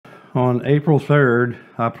On April 3rd,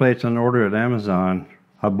 I placed an order at Amazon.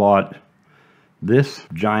 I bought this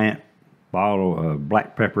giant bottle of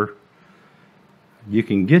black pepper. You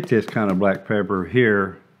can get this kind of black pepper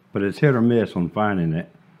here, but it's hit or miss on finding it.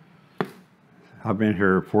 I've been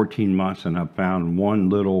here 14 months and I've found one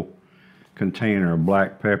little container of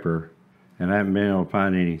black pepper, and I haven't been able to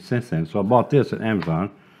find any since then. So I bought this at Amazon.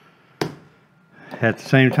 At the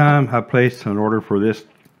same time, I placed an order for this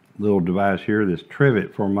little device here, this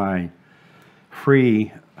trivet, for my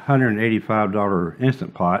free $185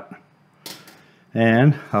 Instant Pot.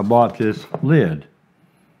 And I bought this lid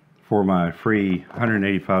for my free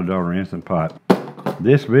 $185 Instant Pot.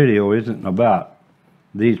 This video isn't about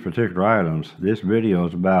these particular items. This video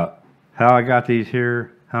is about how I got these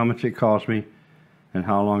here, how much it cost me, and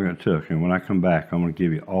how long it took. And when I come back, I'm going to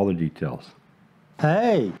give you all the details.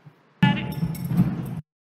 Hey!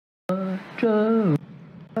 Roger!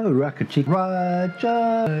 Oh, Rocket Chick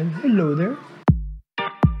Roger! Hello there.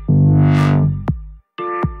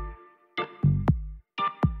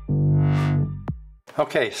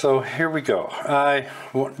 Okay, so here we go.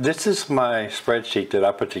 This is my spreadsheet that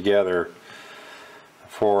I put together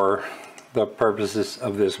for the purposes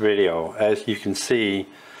of this video. As you can see,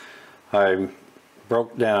 I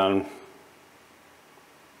broke down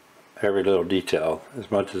every little detail as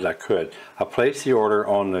much as I could. I placed the order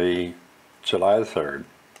on the July the 3rd,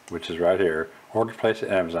 which is right here. Order placed at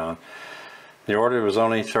Amazon. The order was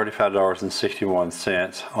only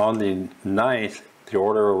 $35.61. On the 9th, the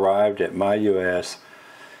order arrived at myus.com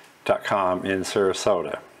in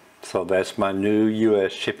Sarasota. So that's my new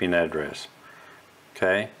US shipping address.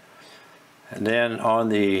 Okay. And then on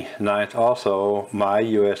the 9th also,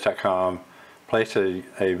 myus.com placed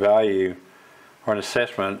a value or an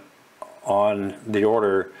assessment on the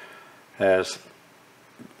order as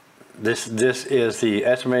this is the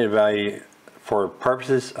estimated value for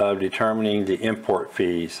purposes of determining the import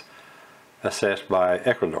fees assessed by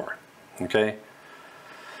Ecuador. Okay.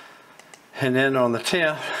 And then on the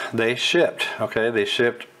 10th, they shipped. Okay, they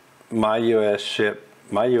shipped myus.com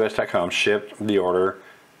shipped the order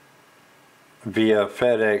via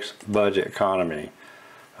FedEx Budget Economy.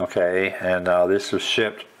 Okay, and this was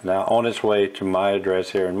shipped now on its way to my address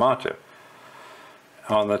here in Manta.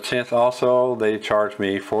 On the 10th also, they charged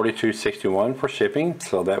me $42.61 for shipping,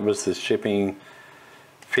 so that was the shipping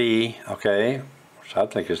fee. Okay, which I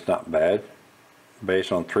think is not bad,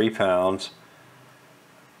 based on 3 pounds.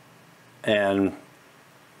 And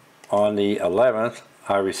on the 11th,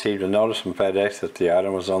 I received a notice from FedEx that the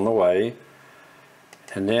item was on the way.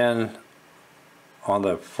 And then on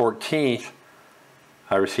the 14th,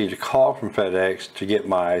 I received a call from FedEx to get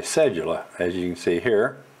my cedula, as you can see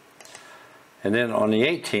here. And then on the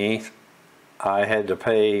 18th, I had to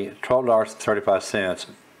pay $12.35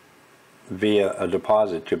 via a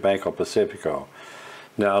deposit to Banco Pacifico.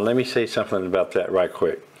 Now, let me say something about that right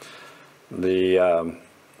quick.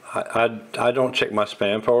 I don't check my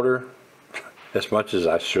spam folder as much as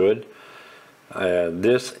I should.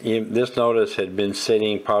 This notice had been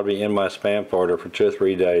sitting probably in my spam folder for 2 or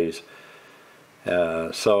 3 days.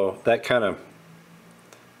 So that kind of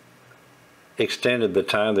extended the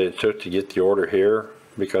time that it took to get the order here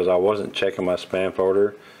because I wasn't checking my spam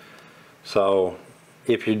folder. So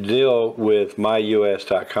if you deal with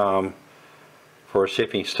myus.com for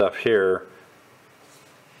shipping stuff here,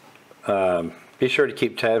 be sure to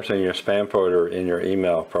keep tabs on your spam folder in your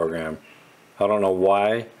email program. I don't know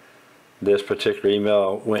why this particular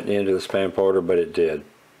email went into the spam folder, but it did.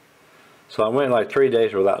 So I went like 3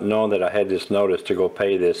 days without knowing that I had this notice to go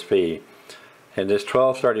pay this fee. And this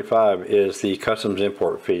 $12.35 is the customs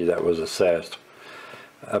import fee that was assessed.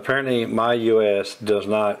 Apparently MyUS does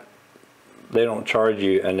not, they don't charge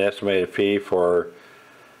you an estimated fee for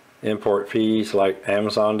import fees like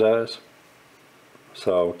Amazon does.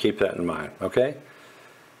 So keep that in mind, okay?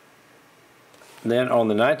 Then on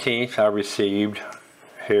the 19th, I received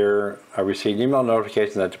email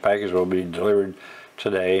notification that the package will be delivered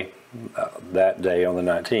today, that day on the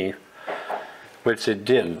 19th, which it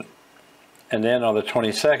didn't. And then on the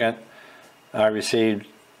 22nd, I received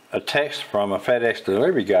a text from a FedEx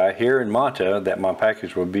delivery guy here in Manta that my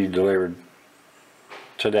package will be delivered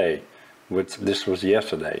today, which this was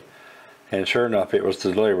yesterday. And sure enough, it was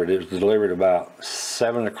delivered. It was delivered about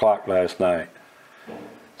 7 o'clock last night.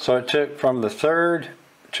 So it took from the 3rd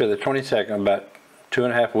to the 22nd, about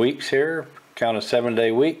 2.5 weeks here, count a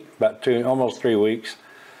 7-day week, about almost 3 weeks,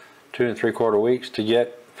 2 3/4 weeks to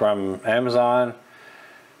get from Amazon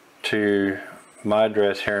to my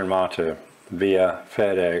address here in Manta via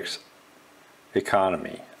FedEx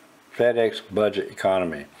Economy, FedEx Budget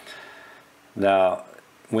Economy. Now,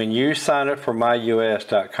 when you sign up for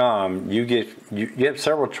myus.com, you have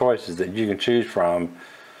several choices that you can choose from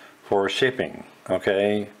for shipping.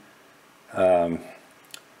 Okay.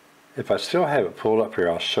 If I still have it pulled up here,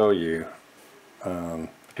 I'll show you.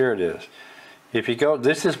 Here it is. If you go,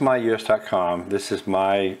 this is myus.com. This is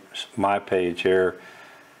my page here.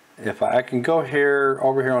 If I can go here,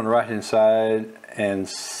 over here on the right hand side, and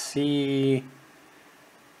see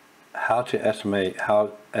how to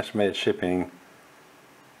estimate shipping.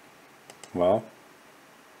 Well,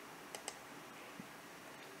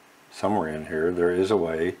 somewhere in here there is a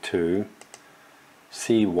way to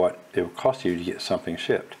see what it would cost you to get something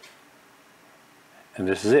shipped. And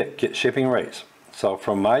this is it, get shipping rates. So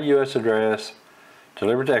from my US address,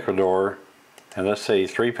 delivered to Ecuador, and let's say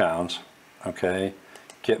 3 pounds, okay,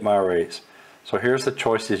 get my rates. So here's the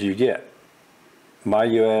choices you get. My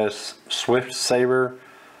US Swift Saver,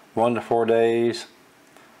 1 to 4 days.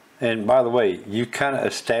 And by the way, you kind of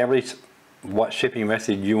establish what shipping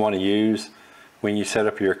method you want to use when you set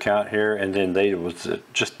up your account here, and then they will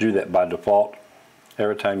just do that by default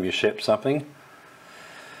every time you ship something.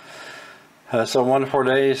 So 1 to 4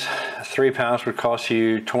 days, 3 pounds would cost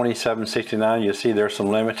you $27.69. You'll see there's some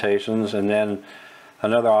limitations. And then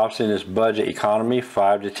another option is budget economy,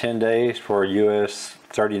 5 to 10 days for US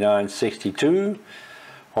 $39.62,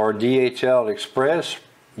 or DHL Express,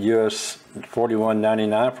 US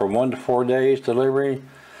 $41.99 for 1 to 4 days delivery.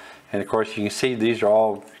 And of course you can see these are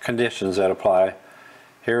all conditions that apply.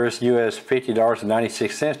 Here is US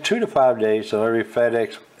 $50.96, 2 to 5 days delivery,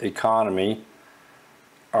 FedEx economy.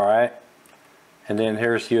 All right. And then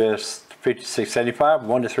here's US $56.75,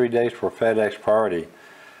 1 to 3 days for FedEx priority.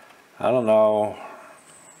 I don't know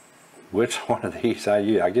which one of these I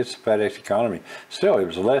use. I guess FedEx economy. Still, it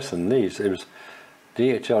was less than these. It was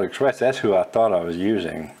DHL Express. That's who I thought I was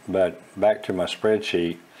using. But back to my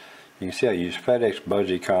spreadsheet, you can see I use FedEx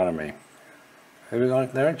budget economy. It was only,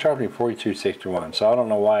 they're charging me $42.61. So I don't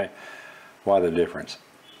know why the difference.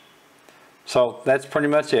 So that's pretty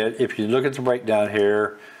much it. If you look at the breakdown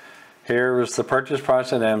here. Here was the purchase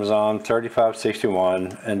price at Amazon,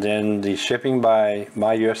 $35.61, and then the shipping by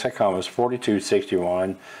myus.com was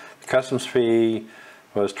 $42.61. The customs fee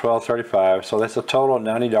was $12.35, so that's a total of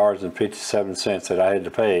 $90.57 that I had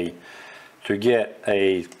to pay to get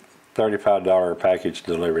a $35 package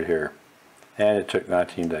delivered here, and it took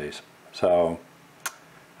 19 days. So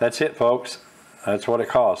that's it, folks. That's what it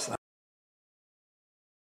costs.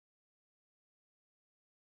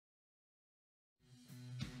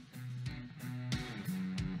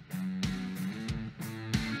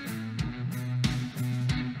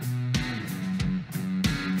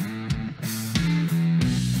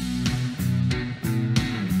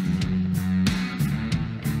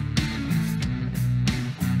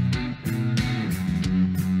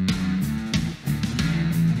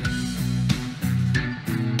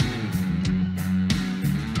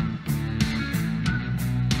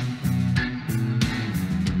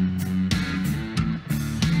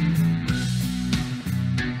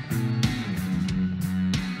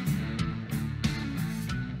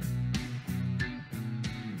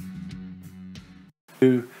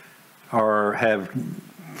 Or have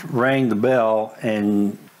rang the bell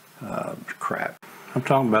and crap. I'm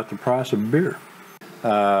talking about the price of beer.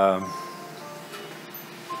 Well,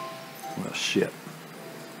 shit.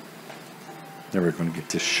 Never going to get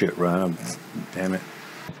this shit right. Damn it.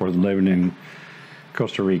 For living in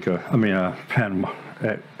Costa Rica, Panama,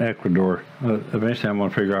 Ecuador. Eventually I'm going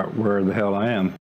to figure out where the hell I am.